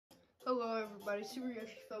Hello everybody, Super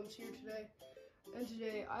Yoshi Films here today, and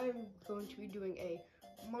today I'm going to be doing a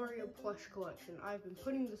Mario plush collection. I've been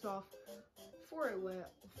putting this off for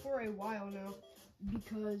a while now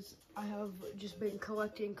because I have just been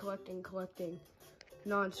collecting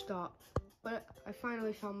non-stop. But I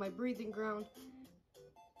finally found my breathing ground,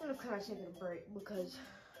 and I'm kind of taking a break because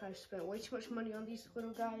I spent way too much money on these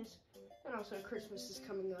little guys, and also Christmas is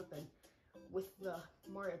coming up, and with the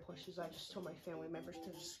Mario plushes, I just told my family members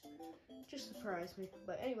to just surprise me.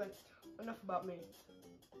 But anyway, enough about me.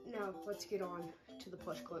 Now, let's get on to the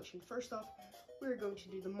plush collection. First off, we're going to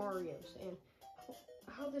do the Marios, and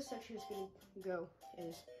how this section is going to go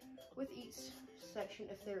is, with each section,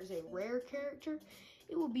 if there is a rare character,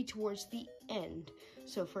 it will be towards the end.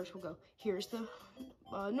 So first we'll go, here's the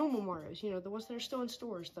normal Marios, you know, the ones that are still in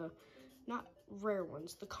stores, the not rare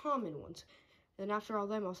ones, the common ones. Then after all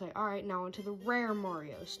them, I'll say, all right, now onto the rare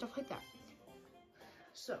Marios, stuff like that.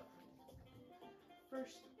 So,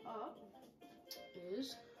 first up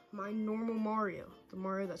is my normal Mario, the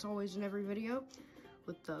Mario that's always in every video,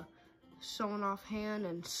 with the sewn off hand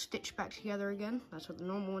and stitched back together again. That's what the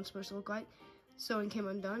normal one's supposed to look like. Sewing came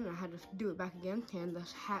undone, and I had to do it back again, and the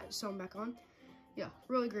hat sewn back on. Yeah,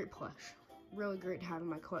 really great plush. Really great to have in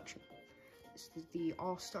my collection. This is the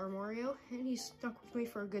All-Star Mario, and he's stuck with me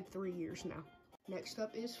for a good 3 years now. Next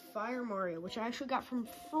up is Fire Mario, which I actually got for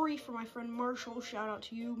free from my friend Marshall. Shout out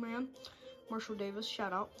to you, man. Marshall Davis,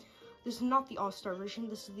 shout out. This is not the All-Star version.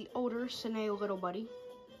 This is the older Sineo Little Buddy,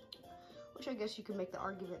 which I guess you could make the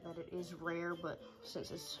argument that it is rare, but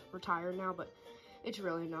since it's retired now, but it's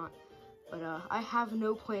really not. But I have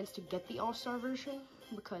no plans to get the All-Star version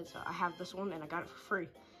because I have this one and I got it for free.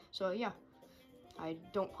 So yeah, I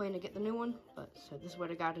don't plan to get the new one, but so this is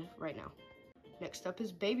what I got right now. Next up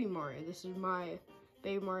is Baby Mario. This is my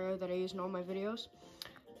Baby Mario that I use in all my videos.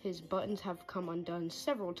 His buttons have come undone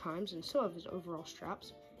several times, and so have his overall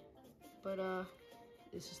straps. But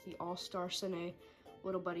this is the All-Star Cine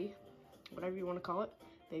Little Buddy, whatever you want to call it,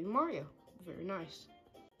 Baby Mario. Very nice.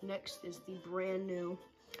 Next is the brand new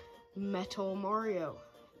Metal Mario.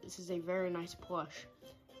 This is a very nice plush.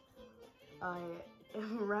 I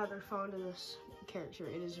am rather fond of this character.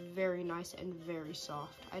 It is very nice and very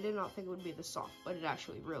soft. I did not think it would be this soft, but it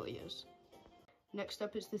actually really is. Next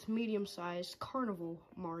up is this medium-sized Carnival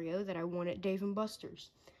Mario that I won at Dave &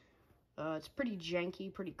 Buster's. It's pretty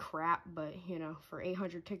janky, pretty crap, but you know, for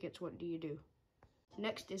 800 tickets, what do you do?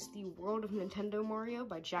 Next is the World of Nintendo Mario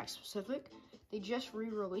by Jakks Pacific. They just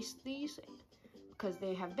re-released these because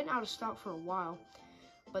they have been out of stock for a while,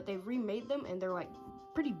 but they remade them and they're like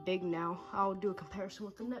pretty big now. I'll do a comparison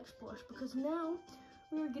with the next plush because now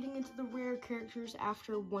we are getting into the rare characters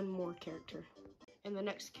after one more character. And the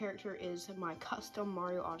next character is my custom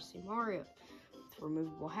Mario Odyssey Mario, with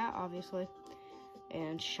removable hat obviously,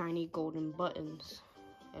 and shiny golden buttons,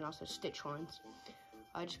 and also stitch lines.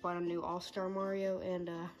 I just bought a new All-Star Mario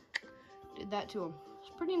and did that to him.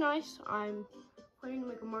 It's pretty nice. I'm planning to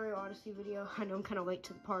make a Mario Odyssey video. I know I'm kind of late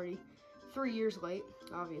to the party. 3 years late,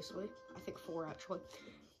 obviously. I think 4 actually.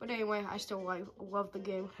 But anyway, I still love the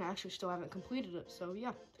game. I actually still haven't completed it, so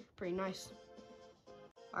yeah, pretty nice.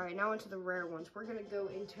 Alright, now into the rare ones. We're gonna go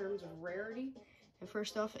in terms of rarity. And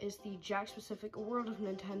first off is the Jakks Pacific World of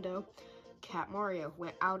Nintendo Cat Mario.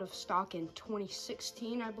 Went out of stock in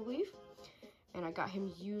 2016, I believe. And I got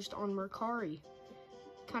him used on Mercari.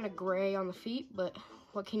 Kind of gray on the feet, but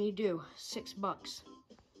what can you do? $6.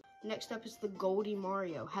 Next up is the Goldie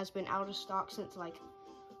Mario. Has been out of stock since like,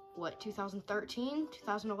 what, 2013,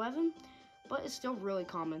 2011? But it's still really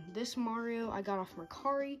common. This Mario I got off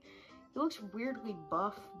Mercari. It looks weirdly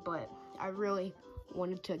buff, but I really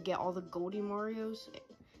wanted to get all the Goldie Marios,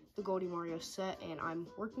 the Goldie Mario set, and I'm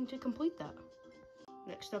working to complete that.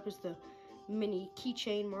 Next up is the mini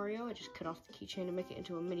keychain Mario. I just cut off the keychain to make it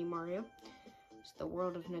into a mini Mario. It's the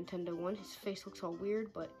World of Nintendo one. His face looks all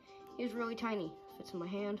weird, but he's really tiny. Fits in my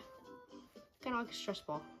hand. Kind of like a stress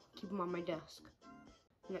ball. Keep him on my desk.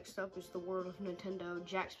 Next up is the World of Nintendo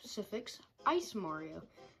Jakks Pacific's Ice Mario.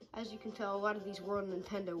 As you can tell, a lot of these World of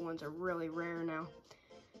Nintendo ones are really rare now.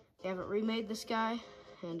 They haven't remade this guy,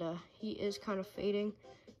 and he is kind of fading.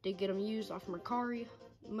 Did get him used off Mercari.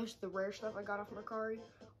 Most of the rare stuff I got off Mercari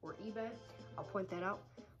or eBay. I'll point that out.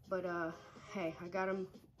 But hey, I got him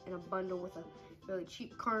in a bundle with a really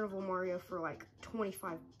cheap Carnival Mario for like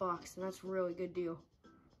 25 bucks, and that's a really good deal.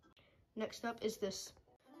 Next up is this.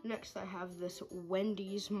 Next I have this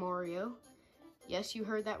Wendy's Mario. Yes, you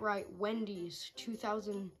heard that right, Wendy's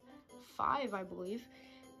 2005, I believe.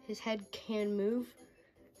 His head can move,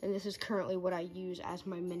 and this is currently what I use as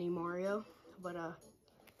my mini Mario. But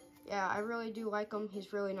yeah, I really do like him.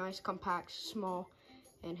 He's really nice, compact, small,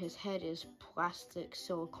 and his head is plastic,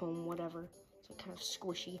 silicone, whatever. So kind of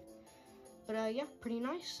squishy. But yeah, pretty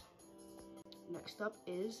nice. Next up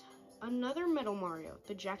is another Metal Mario,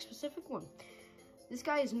 the Jakks Pacific one. This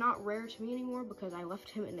guy is not rare to me anymore because I left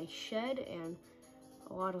him in a shed and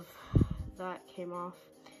a lot of that came off.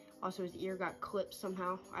 Also, his ear got clipped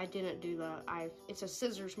somehow. I didn't do that. It's a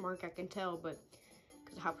scissors mark, I can tell, but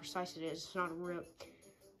because of how precise it is, it's not a rip.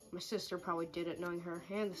 My sister probably did it, knowing her,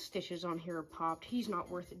 and the stitches on here are popped. He's not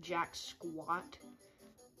worth a jack squat,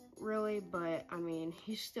 really, but I mean,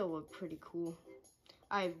 he still look pretty cool.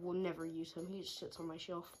 I will never use him. He just sits on my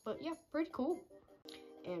shelf, but yeah, pretty cool.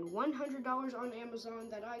 And $100 on Amazon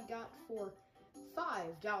that I got for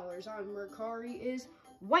 $5 on Mercari is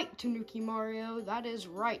White Tanuki Mario. That is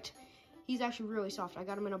right. He's actually really soft. I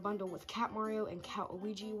got him in a bundle with Cat Mario and Cat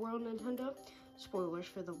Luigi World Nintendo. Spoilers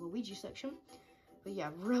for the Luigi section. But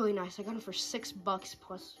yeah, really nice. I got him for $6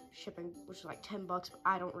 plus shipping, which is like $10, but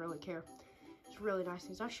I don't really care. It's really nice.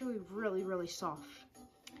 He's actually really, really soft.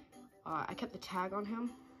 I kept the tag on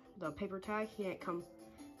him, the paper tag. He didn't come,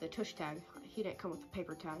 the tush tag. He didn't come with the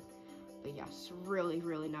paper tag. But yes, really,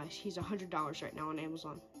 really nice. He's $100 right now on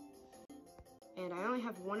Amazon. And I only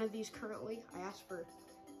have one of these currently. I asked for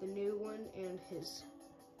the new one and his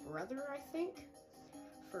brother, I think,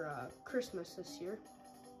 for Christmas this year.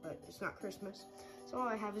 But it's not Christmas. So all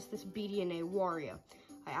I have is this BD&A Wario.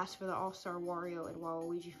 I asked for the All-Star Wario and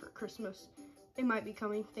Waluigi for Christmas. They might be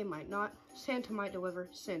coming, they might not. Santa might deliver,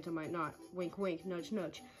 Santa might not. Wink, wink, nudge,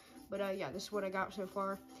 nudge. But yeah, this is what I got so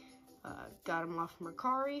far. Got them off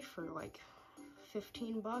Mercari for like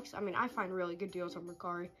 $15. I mean, I find really good deals on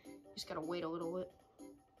Mercari. Just gotta wait a little bit.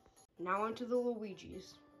 Now onto the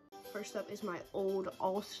Luigis. First up is my old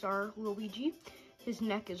All-Star Luigi. His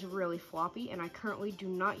neck is really floppy, and I currently do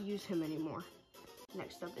not use him anymore.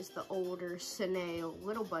 Next up is the older Cine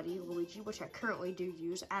Little Buddy Luigi, which I currently do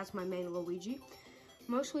use as my main Luigi.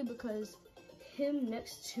 Mostly because him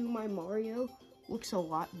next to my Mario looks a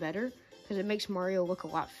lot better, because it makes Mario look a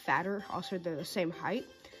lot fatter. Also, they're the same height.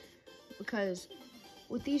 Because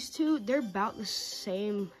with these two, they're about the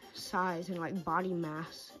same size and like body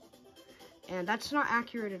mass. And that's not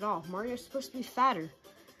accurate at all. Mario's supposed to be fatter,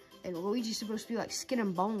 and Luigi's supposed to be like skin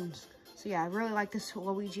and bones. So yeah, I really like this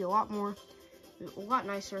Luigi a lot more. A lot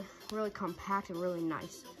nicer, really compact and really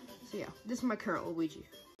nice. So yeah, this is my current Luigi.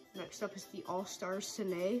 Next up is the All-Star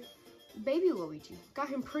Cine Baby Luigi. Got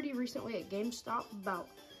him pretty recently at GameStop, about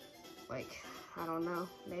like, I don't know,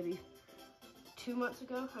 maybe 2 months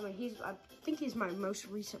ago. I mean, I think he's my most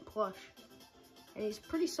recent plush. And he's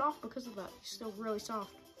pretty soft because of that. He's still really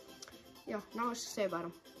soft. Yeah, not much to say about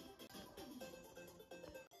him.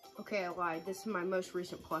 Okay, I lied. This is my most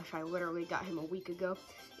recent plush. I literally got him a week ago.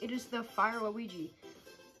 It is the Fire Luigi.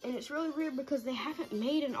 And it's really weird because they haven't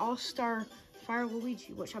made an All-Star Fire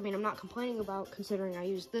Luigi, which, I mean, I'm not complaining about considering I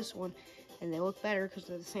used this one and they look better because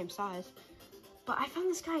they're the same size. But I found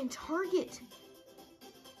this guy in Target.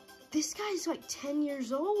 This guy's like 10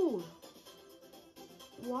 years old.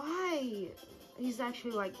 Why? He's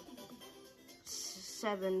actually like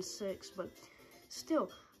 7, 6, but still.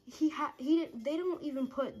 They don't even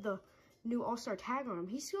put the new All-Star tag on him.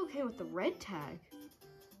 He still came with the red tag,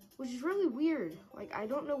 which is really weird. Like, I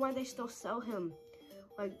don't know why they still sell him.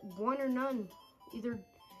 Like, one or none. Either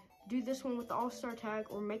do this one with the All-Star tag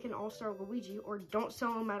or make an All-Star Luigi, or don't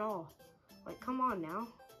sell him at all. Like, come on now.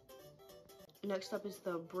 Next up is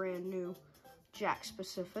the brand new Jakks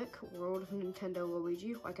Pacific World of Nintendo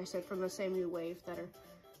Luigi. Like I said, from the same new wave that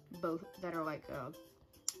are like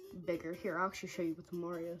bigger. Here, I'll actually show you with the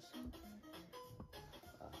Marios.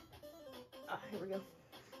 Here we go.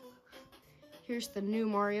 Here's the new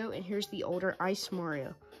Mario, and here's the older Ice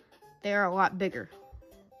Mario. They are a lot bigger.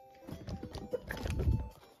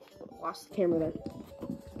 Lost the camera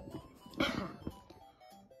there.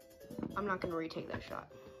 I'm not going to retake that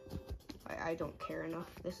shot. I don't care enough.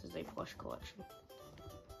 This is a plush collection.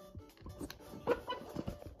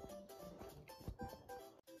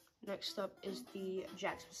 Next up is the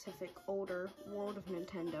Jakks Pacific older World of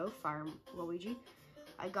Nintendo Fire Luigi.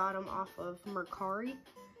 I got him off of Mercari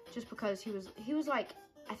just because he was like,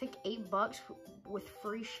 I think $8 with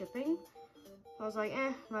free shipping. I was like,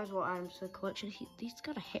 might as well add him to the collection. He's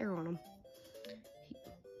got a hair on him.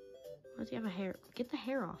 Why does he have a hair? Get the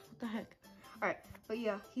hair off. What the heck? Alright, but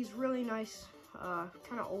yeah, he's really nice.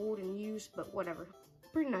 Kind of old and used, but whatever.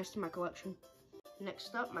 Pretty nice to my collection.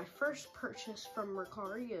 Next up, my first purchase from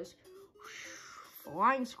Mercari is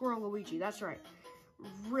Flying Squirrel Luigi. That's right.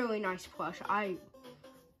 Really nice plush. I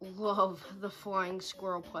love the Flying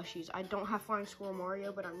Squirrel plushies. I don't have Flying Squirrel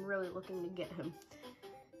Mario, but I'm really looking to get him.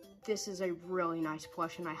 This is a really nice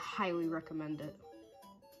plush, and I highly recommend it.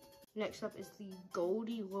 Next up is the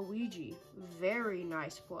Goldie Luigi. Very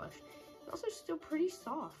nice plush. Also still pretty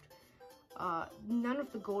soft. None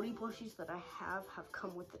of the Goldie plushies that I have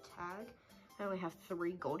come with the tag. I only have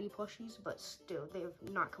 3 Goldie plushies, but still, they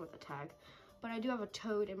have not come with a tag. But I do have a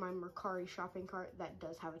Toad in my Mercari shopping cart that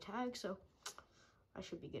does have a tag, so I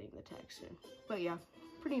should be getting the tag soon. But yeah,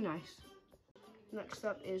 pretty nice. Next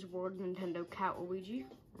up is World Nintendo Cat Luigi.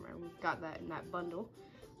 Remember, we got that in that bundle.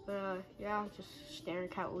 But yeah, just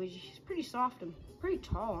standard Cat Luigi. He's pretty soft and pretty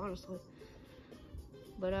tall, honestly.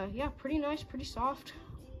 But yeah, pretty nice, pretty soft.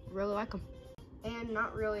 Really like him. And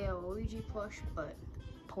not really a Luigi plush, but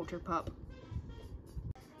Polterpup.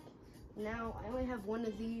 Now, I only have one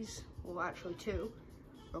of these, well actually 2.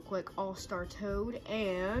 Real quick, All-Star Toad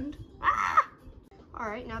and... Ah!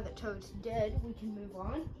 Alright, now that Toad's dead, we can move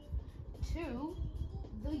on to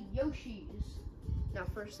the Yoshis. Now,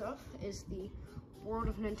 first off is the World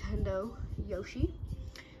of Nintendo Yoshi.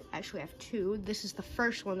 I actually have 2. This is the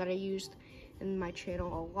first one that I used in my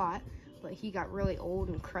channel a lot, but he got really old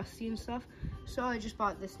and crusty and stuff, so I just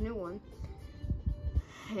bought this new one.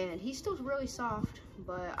 And he's still really soft,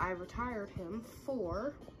 but I retired him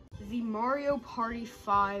for the Mario Party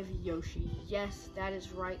 5 Yoshi. Yes, that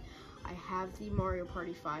is right. I have the Mario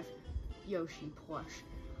Party 5 Yoshi plush.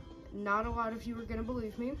 Not a lot of you are gonna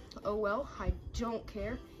believe me. Oh well, I don't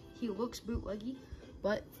care. He looks bootleggy,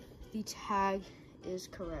 but the tag is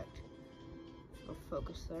correct. Go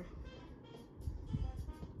focus there.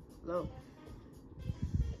 Low.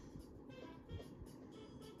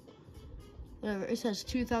 It says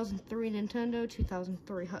 2003 Nintendo,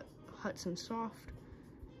 2003 Hudson Soft.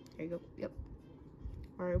 There you go. Yep.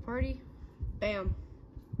 Mario Party. Bam.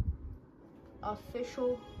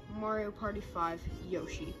 Official Mario Party 5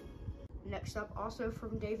 Yoshi. Next up, also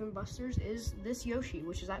from Dave & Buster's, is this Yoshi,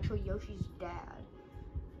 which is actually Yoshi's dad.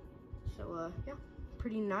 So, yeah,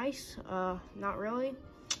 pretty nice. Not really.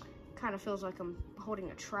 Kind of feels like I'm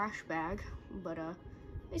holding a trash bag, but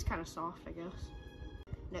he's kind of soft, I guess.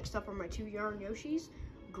 Next up are my 2 yarn Yoshis,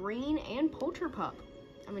 Green and Polterpup.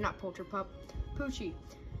 I mean, not Polterpup, Poochie.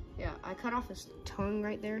 Yeah, I cut off his tongue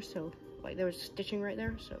right there, so, like, there was stitching right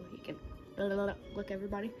there, so he can look,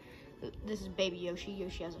 everybody. This is baby Yoshi.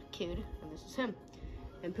 Yoshi has a kid, and this is him.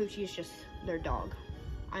 And Poochie is just their dog.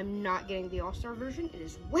 I'm not getting the All-Star version. It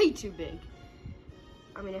is way too big.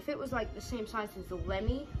 I mean, if it was, like, the same size as the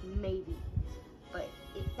Lemmy, maybe. But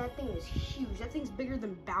that thing is huge. That thing's bigger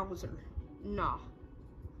than Bowser. Nah.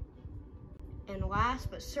 And last,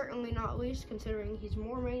 but certainly not least, considering he's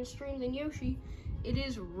more mainstream than Yoshi, it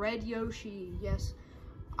is Red Yoshi. Yes,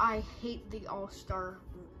 I hate the All-Star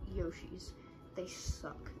Yoshis. They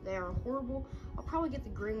suck. They are horrible. I'll probably get the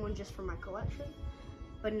green one just for my collection,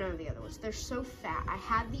 but none of the other ones. They're so fat. I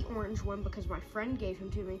had the orange one because my friend gave him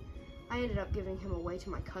to me. I ended up giving him away to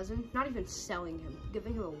my cousin. Not even selling him,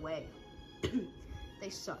 giving him away. They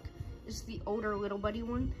suck. This is the older Little Buddy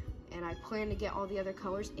one, and I plan to get all the other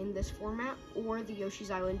colors in this format or the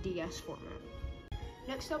Yoshi's Island DS format.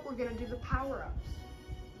 Next up, we're gonna do the power-ups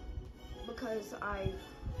because I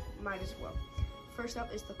might as well. First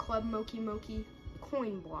up is the Club Moki Moki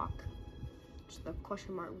coin block. Just the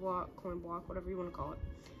question mark block, coin block, whatever you want to call it.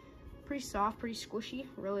 Pretty soft, pretty squishy,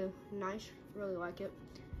 really nice, really like it.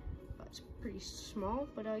 It's pretty small,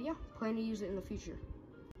 but yeah, plan to use it in the future.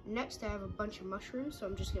 Next, I have a bunch of mushrooms, so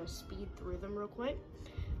I'm just gonna speed through them real quick.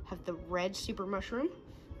 Have the red super mushroom,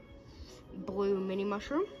 blue mini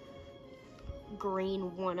mushroom,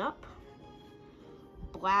 green 1-up,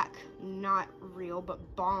 black not real but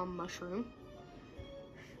bomb mushroom,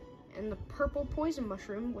 and the purple poison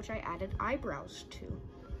mushroom, which I added eyebrows to.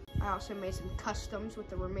 I also made some customs with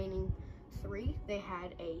the remaining 3. They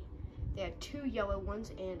had 2 yellow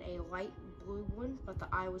ones and a light blue one, but the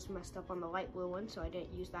eye was messed up on the light blue one, so I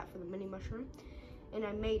didn't use that for the mini mushroom. And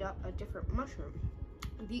I made up a different mushroom,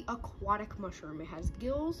 the aquatic mushroom. It has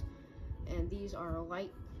gills, and these are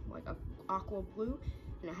light, like a aqua blue,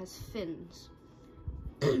 and it has fins.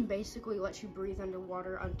 Basically lets you breathe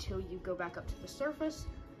underwater until you go back up to the surface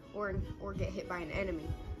or get hit by an enemy.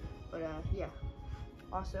 But yeah.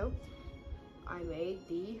 Also, I made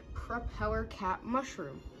the propeller cap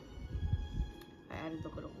mushroom. I added the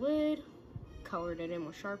little lid, colored it in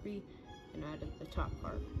with Sharpie, and added the top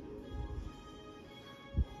part.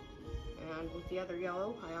 And with the other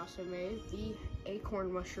yellow, I also made the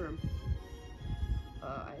acorn mushroom.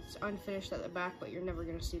 It's unfinished at the back, but you're never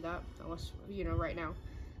gonna see that unless, you know, right now.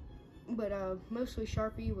 But mostly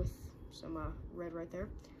Sharpie with some red right there.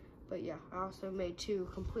 But yeah, I also made 2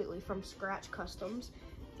 completely from scratch customs,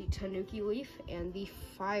 the Tanuki leaf and the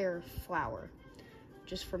fire flower.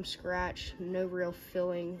 Just from scratch, no real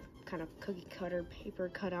filling, kind of cookie cutter paper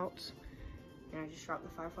cutouts. And I just dropped the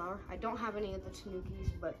fire flower. I don't have any of the Tanukis,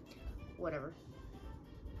 but whatever.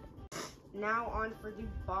 Now on for the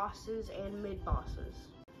bosses and mid-bosses.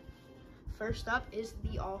 First up is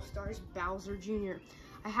the All-Stars Bowser Jr.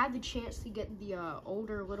 I had the chance to get the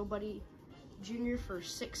older Little Buddy Jr. for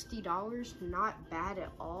 $60. Not bad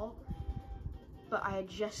at all. But I had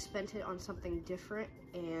just spent it on something different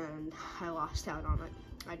and I lost out on it.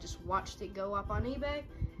 I just watched it go up on eBay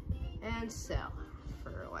and sell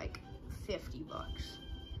for like 50 bucks.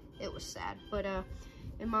 It was sad, but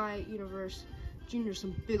in my universe, Junior's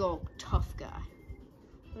some big old tough guy.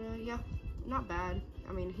 But yeah, not bad.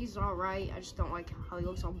 I mean, he's all right. I just don't like how he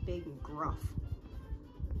looks all big and gruff.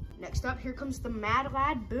 Next up, here comes the Mad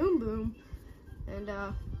Lad Boom Boom, and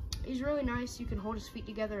he's really nice. You can hold his feet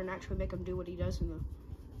together and actually make him do what he does in the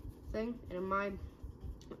thing. And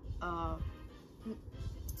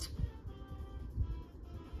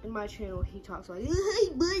in my channel, he talks like, "Hey,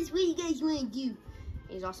 boys, what do you guys want to do?"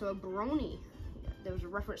 He's also a brony. Yeah, there was a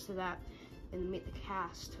reference to that in the Meet the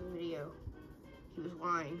Cast video. He was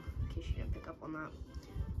lying, in case you didn't pick up on that.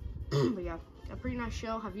 But yeah, a pretty nice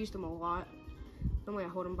shell. I've used him a lot. Normally I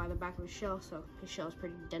hold him by the back of his shell, so his shell is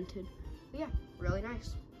pretty dented. But yeah, really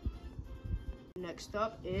nice. Next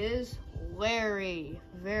up is Larry.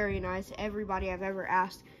 Very nice. Everybody I've ever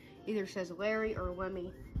asked either says Larry or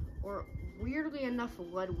Lemmy, or weirdly enough,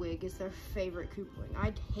 Ludwig is their favorite Koopaling.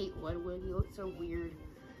 I hate Ludwig. He looks so weird.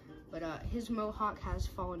 But his mohawk has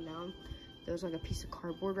fallen down. There's like a piece of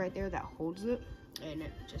cardboard right there that holds it, and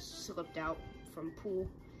it just slipped out from pool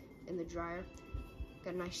in the dryer.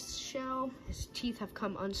 Got a nice shell. His teeth have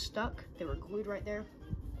come unstuck. They were glued right there.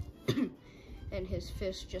 And his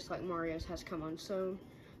fist, just like Mario's, has come unsewn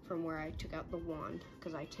from where I took out the wand,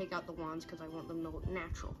 because I take out the wands because I want them to look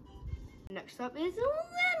natural. Next up is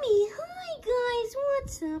Lemmy. Hi guys,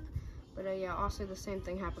 what's up? But yeah, also the same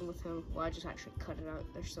thing happened with him. Well, I just actually cut it out.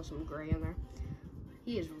 There's still some gray in there.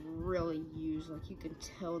 He is really used. Like, you can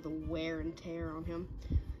tell the wear and tear on him.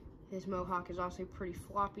 His mohawk is also pretty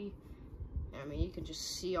floppy. I mean, you can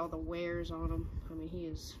just see all the wears on him. I mean, he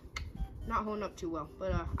is not holding up too well.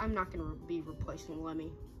 But I'm not going to be replacing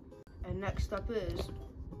Lemmy. And next up is...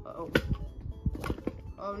 Oh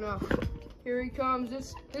no. Here he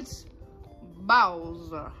comes. It's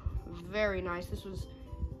Bowser. Very nice. This was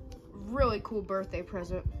really cool birthday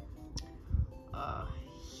present.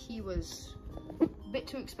 He was a bit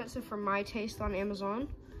too expensive for my taste on Amazon,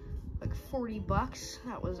 like 40 bucks.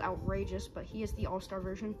 That was outrageous, but he is the all-star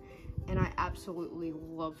version and I absolutely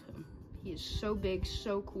love him. He is so big,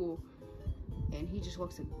 so cool, and he just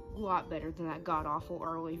looks a lot better than that god-awful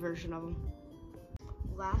early version of him.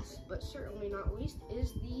 Last but certainly not least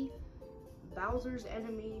is the Bowser's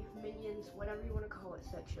Enemy, Minions, whatever you want to call it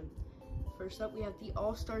section. First up, we have the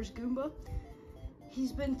All-Stars Goomba.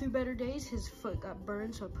 He's been through better days. His foot got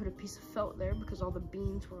burned, so I put a piece of felt there because all the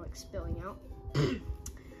beans were like spilling out.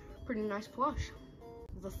 Pretty nice plush.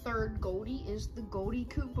 The third Goldie is the Goldie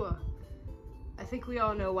Koopa. I think we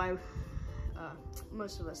all know why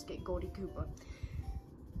most of us get Goldie Koopa.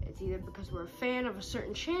 It's either because we're a fan of a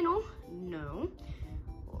certain channel, no.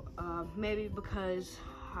 Maybe because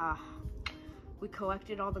we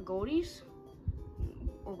collected all the Goldies,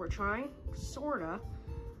 or we're trying, sorta.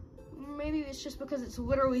 Maybe it's just because it's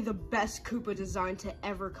literally the best Koopa design to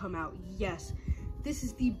ever come out. Yes, this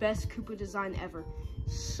is the best Koopa design ever.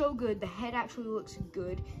 So good. The head actually looks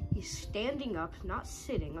good. He's standing up, not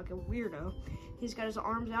sitting like a weirdo. He's got his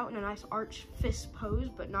arms out in a nice arch fist pose,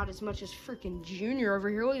 but not as much as freaking Junior over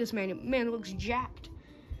here. Look at this man. Man looks jacked.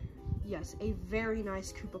 Yes, a very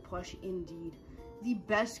nice Koopa plush indeed. The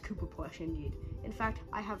best Koopa plush indeed. In fact,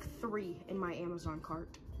 I have 3 in my Amazon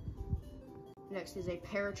cart. Next is a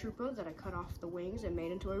Paratroopa that I cut off the wings and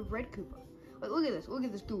made into a red Koopa. Look at this. Look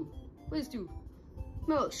at this dude. Look at this dude.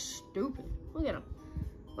 Man looks stupid. Look at him.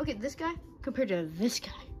 Look at this guy compared to this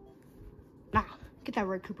guy. Nah, get that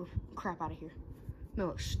red Koopa crap out of here. Man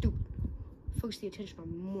looks stupid. Focus the attention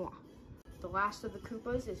on moi. The last of the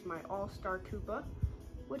Koopas is my All-Star Koopa,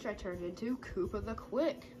 which I turned into Koopa the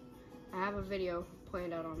Quick. I have a video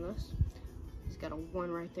planned out on this. He's got a 1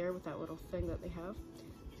 right there with that little thing that they have.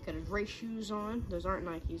 He's got his race shoes on. Those aren't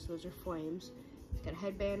Nikes, those are Flames. He's got a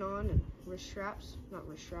headband on and wrist straps. Not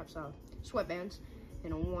wrist straps, sweatbands.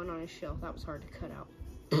 And a 1 on his shell. That was hard to cut out.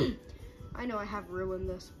 I know I have ruined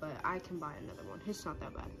this, but I can buy another one. It's not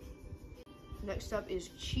that bad. Next up is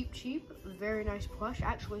Cheep Cheep. Very nice plush.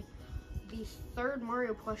 Actually, the 3rd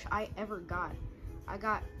Mario plush I ever got. I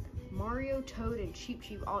got Mario, Toad, and Cheep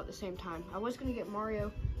Cheep all at the same time. I was going to get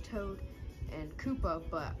Mario, Toad, and Koopa,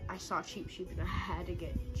 but I saw Cheep Cheep and I had to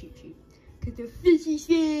get Cheep Cheep. Cause they're fishy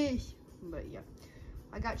fish. But yeah,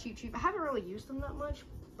 I got Cheep. I haven't really used them that much,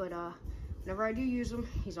 but whenever I do use them,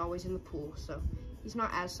 he's always in the pool. So he's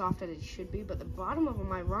not as soft as he should be, but the bottom of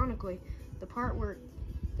him, ironically, the part where it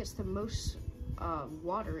gets the most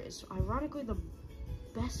water is ironically the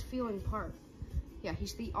best feeling part. Yeah,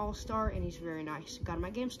 he's the all-star and he's very nice. Got him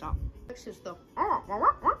at GameStop. Next is the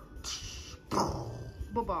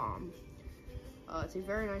Bomb. It's a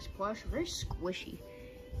very nice plush, very squishy.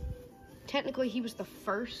 Technically, he was the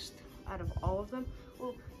first out of all of them.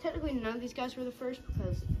 Well, technically, none of these guys were the first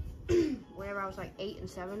because whenever I was like 8 and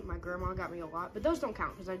 7, my grandma got me a lot. But those don't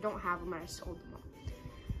count because I don't have them and I sold them all.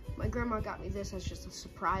 My grandma got me this as just a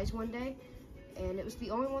surprise one day. And it was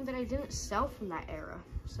the only one that I didn't sell from that era.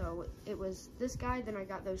 So it was this guy, then I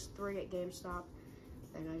got those 3 at GameStop.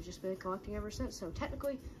 And I've just been collecting ever since. So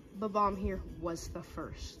technically, Bomb here was the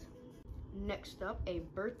first. Next up, a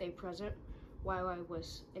birthday present while I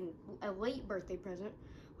was in a late birthday present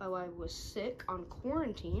while I was sick on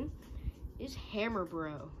quarantine is Hammer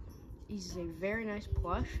Bro. He's a very nice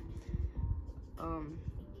plush.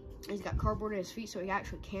 He's got cardboard in his feet so he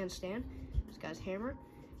actually can stand. This guy's Hammer.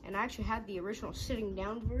 And I actually had the original sitting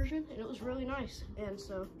down version and it was really nice. And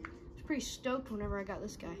so I was pretty stoked whenever I got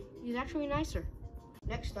this guy. He's actually nicer.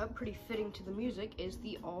 Next up, pretty fitting to the music, is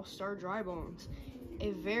the All-Star Dry Bones. A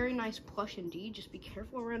very nice plush indeed. Just be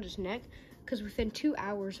careful around his neck, because within 2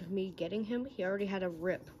 hours of me getting him, he already had a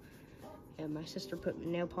rip. And my sister put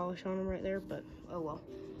nail polish on him right there, but oh well.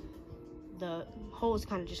 The hole is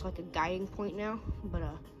kind of just like a guiding point now, but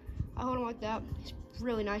I hold him like that. He's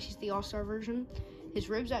really nice. He's the All-Star version. His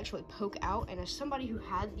ribs actually poke out, and as somebody who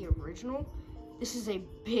had the original, this is a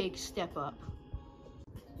big step up.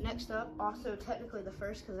 Next up, also technically the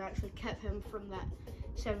first, because I actually kept him from that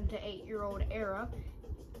 7 to 8 year old era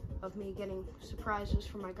of me getting surprises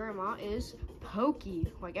from my grandma, is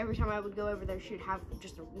Pokey. Like every time I would go over there, she'd have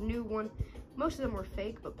just a new one. Most of them were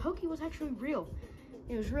fake, but Pokey was actually real.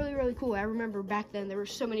 It was really, really cool. I remember back then there were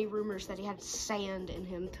so many rumors that he had sand in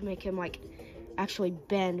him to make him like actually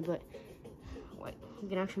bend, but like he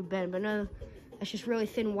can actually bend. But no, that's just really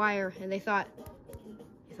thin wire, and they thought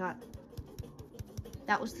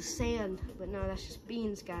that was the sand, but no, that's just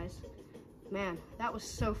beans, guys. Man, that was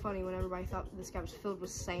so funny when everybody thought this guy was filled with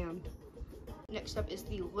sand. Next up is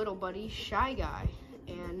the little buddy, Shy Guy.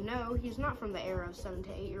 And no, he's not from the era of 7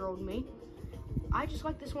 to 8 year old me. I just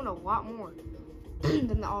like this one a lot more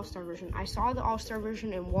than the All-Star version. I saw the All-Star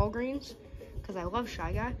version in Walgreens because I love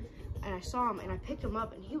Shy Guy. And I saw him and I picked him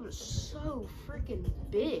up and he was so freaking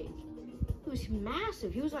big. He was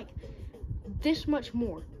massive. He was like this much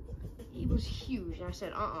more. He was huge, and I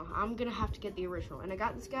said, I'm gonna have to get the original. And I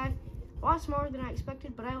got this guy, a lot smaller than I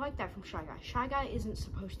expected, but I like that from Shy Guy. Shy Guy isn't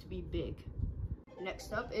supposed to be big.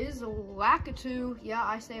 Next up is Lakitu. Yeah,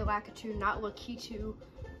 I say Lakitu, not Lakitu,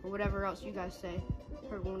 or whatever else you guys say.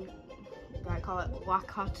 Heard one guy call it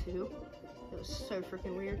Lakatu. It was so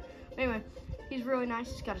freaking weird. Anyway, he's really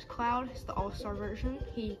nice. He's got his cloud. It's the All-Star version.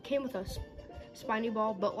 He came with a spiny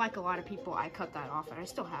ball, but like a lot of people, I cut that off, and I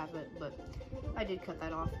still have it, but I did cut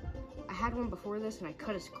that off. I had one before this and I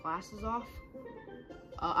cut his glasses off.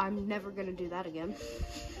 I'm never gonna do that again.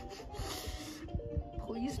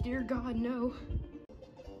 Please, dear God, no.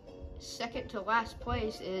 Second to last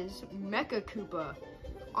place is Mecha Koopa.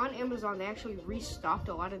 On Amazon, they actually restocked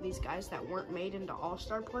a lot of these guys that weren't made into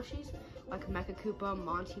All-Star plushies, like Mecha Koopa,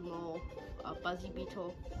 Monty Mole, Buzzy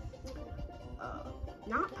Beetle,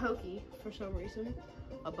 not Pokey for some reason,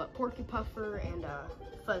 but Porky Puffer and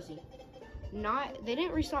Fuzzy. They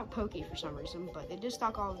didn't restock Pokey for some reason, but they did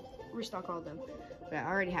restock all of them. But I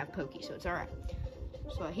already have Pokey, so it's alright.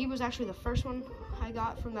 So he was actually the first one I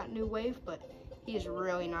got from that new wave, but he is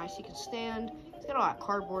really nice. He can stand. He's got a lot of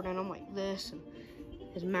cardboard in him like this, and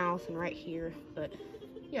his mouth and right here. But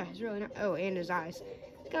yeah, he's really nice. Oh, and his eyes.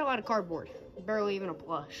 He's got a lot of cardboard. Barely even a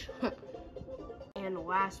plush. And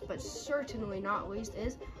last but certainly not least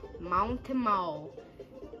is Mountain Mole.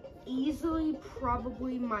 Easily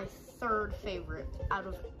probably my third favorite out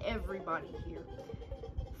of everybody here.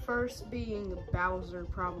 First being Bowser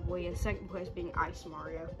probably, and second place being Ice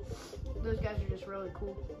Mario. Those guys are just really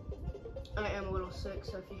cool. I am a little sick,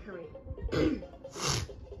 so if you hear me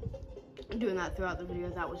doing that throughout the video,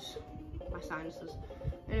 that was my sinuses.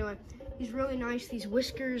 Anyway, he's really nice. These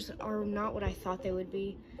whiskers are not what I thought they would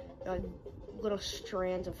be. They're like little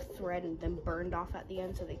strands of thread and then burned off at the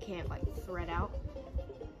end so they can't like thread out.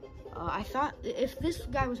 I thought if this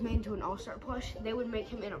guy was made into an All-Star plush, they would make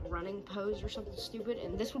him in a running pose or something stupid,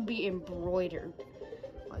 and this would be embroidered.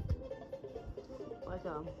 Like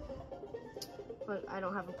I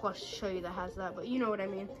don't have a plush to show you that has that, but you know what I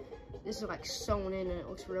mean. This is like sewn in and it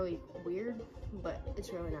looks really weird, but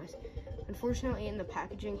it's really nice. Unfortunately, in the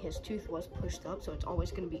packaging, his tooth was pushed up, so it's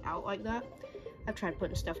always going to be out like that. I've tried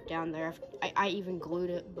putting stuff down there. I even glued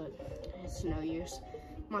it, but it's no use.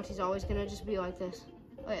 Monty's always going to just be like this.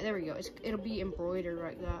 Oh, yeah, there we go. It'll be embroidered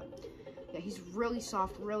like that. Yeah, he's really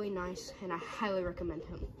soft, really nice, and I highly recommend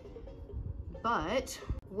him. But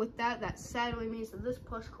with that, that sadly means that this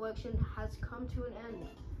plush collection has come to an end.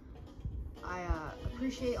 I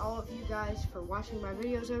appreciate all of you guys for watching my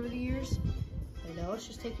videos over the years. And let's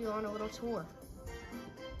just take you on a little tour.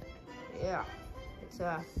 Yeah, it's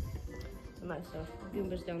nice stuff.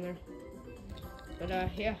 Goomba's down there.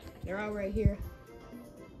 But yeah, they're all right here.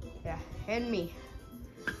 Yeah, and me.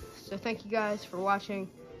 So thank you guys for watching.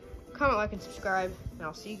 Comment, like, and subscribe. And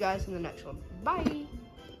I'll see you guys in the next one. Bye!